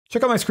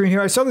Check out my screen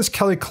here. I saw this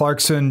Kelly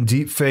Clarkson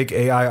deepfake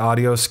AI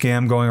audio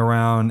scam going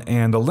around,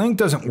 and the link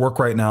doesn't work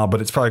right now, but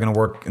it's probably going to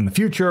work in the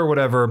future or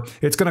whatever.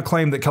 It's going to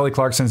claim that Kelly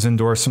Clarkson's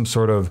endorsed some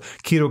sort of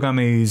keto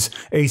gummies,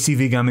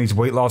 ACV gummies,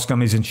 weight loss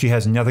gummies, and she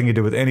has nothing to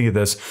do with any of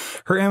this.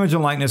 Her image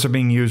and likeness are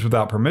being used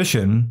without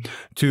permission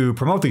to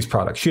promote these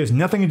products. She has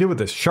nothing to do with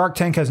this. Shark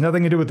Tank has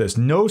nothing to do with this.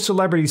 No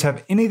celebrities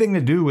have anything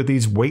to do with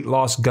these weight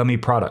loss gummy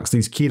products,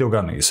 these keto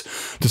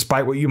gummies,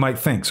 despite what you might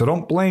think. So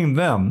don't blame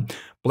them.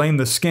 Blame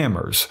the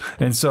scammers.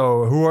 And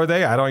so who are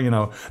they? I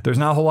don't, there's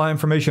not a whole lot of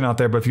information out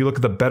there, but if you look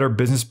at the Better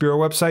Business Bureau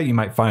website, you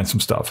might find some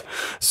stuff.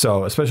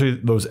 So especially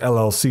those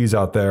LLCs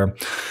out there.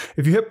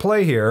 If you hit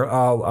play here,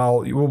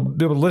 we'll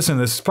be able to listen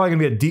to this. It's probably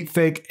gonna be a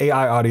deepfake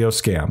AI audio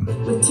scam.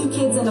 With 2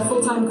 kids and a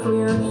full-time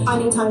career,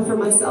 finding time for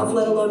myself,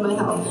 let alone my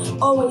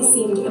health, always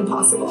seemed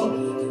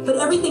impossible. But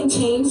everything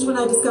changed when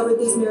I discovered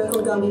these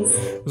miracle gummies.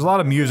 There's a lot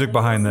of music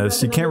behind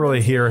this. You can't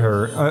really hear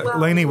her.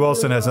 Lainey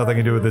Wilson has nothing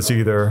to do with this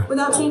either.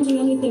 Without changing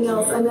anything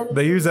else,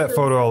 they use that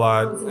photo a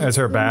lot as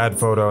her bad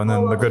photo and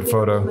then the good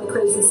photo. My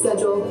crazy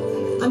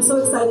schedule. I'm so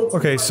excited.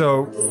 Okay,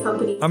 so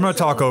I'm going to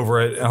talk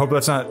over it. I hope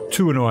that's not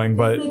too annoying,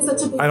 but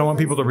I don't want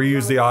people to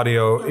reuse the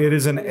audio. It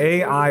is an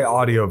AI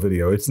audio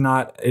video. It's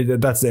not,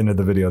 that's the end of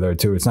the video there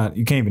too. It's not,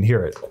 you can't even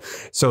hear it.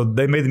 So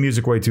they made the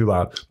music way too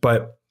loud,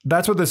 but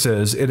that's what this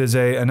is. It is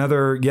yet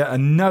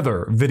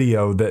another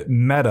video that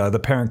Meta, the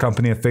parent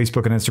company of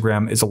Facebook and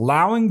Instagram, is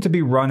allowing to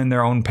be run in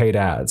their own paid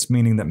ads,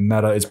 meaning that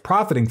Meta is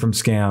profiting from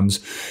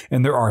scams.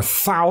 And there are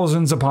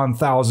thousands upon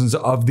thousands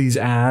of these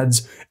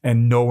ads,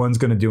 and no one's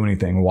going to do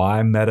anything.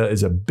 Why? Meta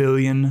is a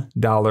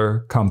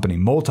billion-dollar company,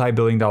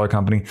 multi-billion-dollar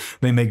company.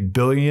 They make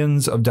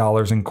billions of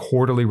dollars in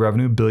quarterly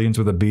revenue, billions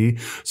with a B.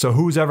 So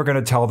who's ever going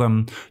to tell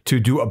them to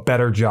do a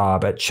better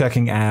job at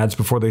checking ads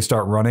before they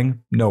start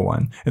running? No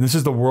one. And this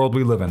is the world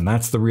we live in.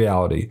 That's the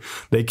reality.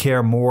 They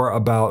care more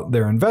about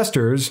their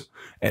investors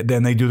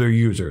than they do their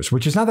users,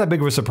 which is not that big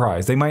of a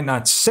surprise. They might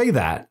not say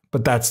that,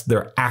 but that's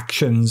their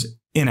actions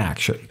in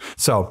action.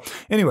 So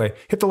anyway,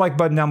 hit the like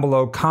button down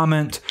below,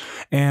 comment,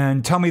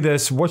 and tell me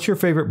this: what's your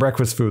favorite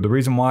breakfast food? The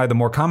reason why, the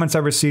more comments I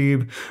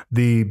receive,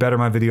 the better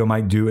my video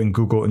might do in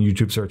Google and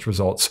YouTube search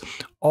results.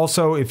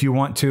 Also, if you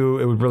want to,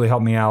 it would really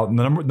help me out. And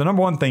the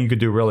number one thing you could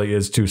do really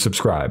is to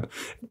subscribe.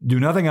 Do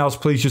nothing else,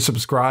 please just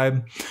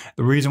subscribe.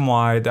 The reason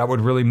why that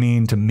would really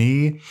mean to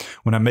me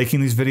when I'm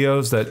making these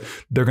videos that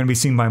they're going to be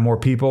seen by more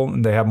people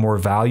and they have more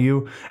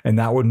value. And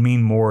that would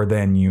mean more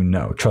than you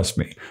know, trust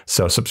me.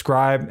 So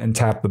subscribe and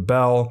tap the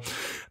bell.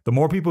 The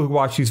more people who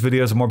watch these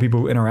videos, the more people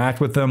who interact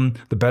with them,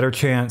 the better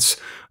chance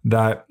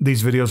that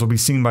these videos will be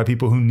seen by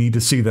people who need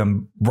to see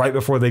them right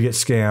before they get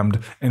scammed.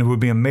 And it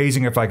would be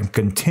amazing if I can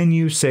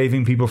continue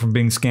saving people from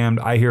being scammed.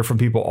 I hear from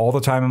people all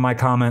the time in my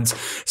comments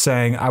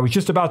saying, I was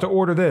just about to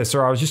order this,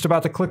 or I was just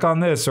about to click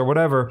on this, or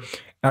whatever.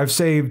 I've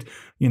saved,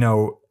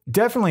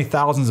 definitely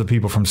thousands of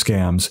people from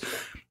scams.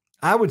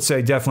 I would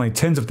say definitely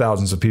tens of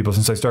thousands of people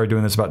since I started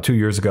doing this about 2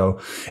 years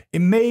ago.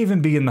 It may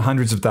even be in the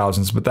hundreds of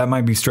thousands, but that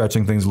might be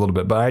stretching things a little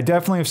bit. But I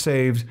definitely have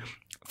saved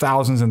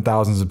thousands and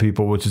thousands of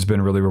people, which has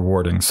been really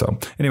rewarding. So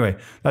anyway,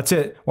 that's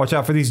it. Watch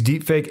out for these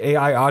deepfake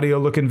AI audio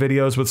looking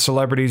videos with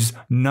celebrities.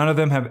 None of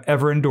them have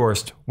ever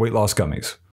endorsed weight loss gummies.